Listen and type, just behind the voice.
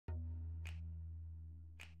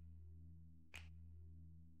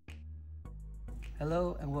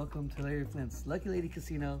Hello and welcome to Larry Flynt's Lucky Lady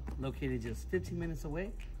Casino, located just 15 minutes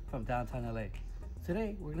away from downtown LA.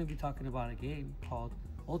 Today we're going to be talking about a game called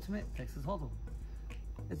Ultimate Texas Hold'em.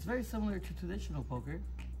 It's very similar to traditional poker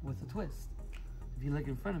with a twist. If you look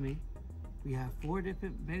in front of me, we have 4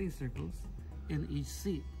 different betting circles in each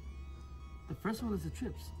seat. The first one is the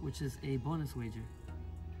trips, which is a bonus wager.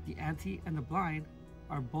 The ante and the blind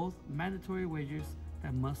are both mandatory wagers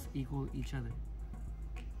that must equal each other.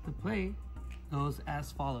 The play goes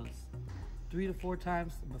as follows: 3 to 4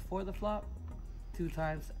 times before the flop, 2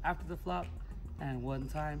 times after the flop, and 1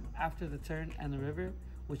 time after the turn and the river,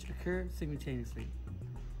 which occur simultaneously.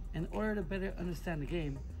 In order to better understand the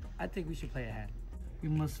game, I think we should play a hand. We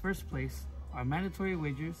must first place our mandatory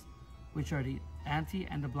wagers, which are the ante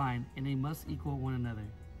and the blind, and they must equal one another.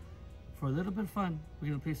 For a little bit of fun, we're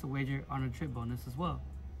going to place a wager on a trip bonus as well.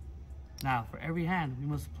 Now, for every hand, we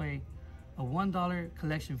must play a $1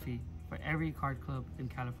 collection fee for every card club in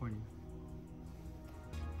California.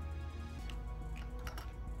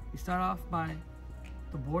 We start off by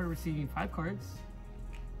the board receiving 5 cards,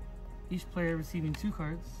 each player receiving 2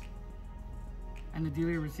 cards, and the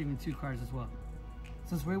dealer receiving 2 cards as well.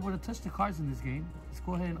 Since we're able to touch the cards in this game, let's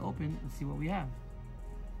go ahead and open and see what we have.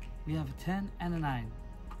 We have a 10 and a 9.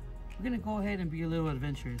 We're gonna go ahead and be a little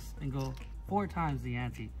adventurous and go 4 times the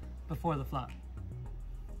ante before the flop.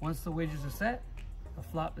 Once the wagers are set, the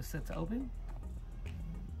flop is set to open.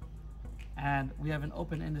 And we have an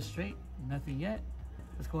open end of straight, nothing yet.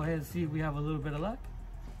 Let's go ahead and see if we have a little bit of luck.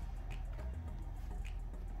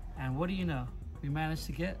 And what do you know? We managed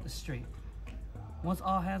to get a straight. Once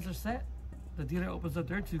all hands are set, the dealer opens up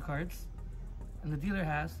their 2 cards, and the dealer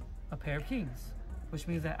has a pair of kings, which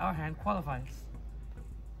means that our hand qualifies.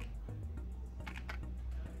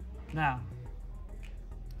 Now,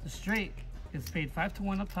 the straight is paid 5 to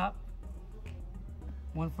 1 up top,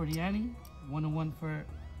 1 for the ante, 1 to 1 for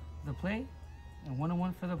the play, and 1 to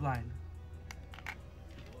 1 for the blind.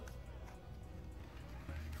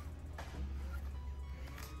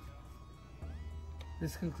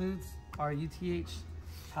 This concludes our UTH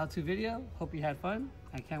how-to video. Hope you had fun.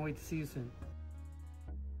 I can't wait to see you soon.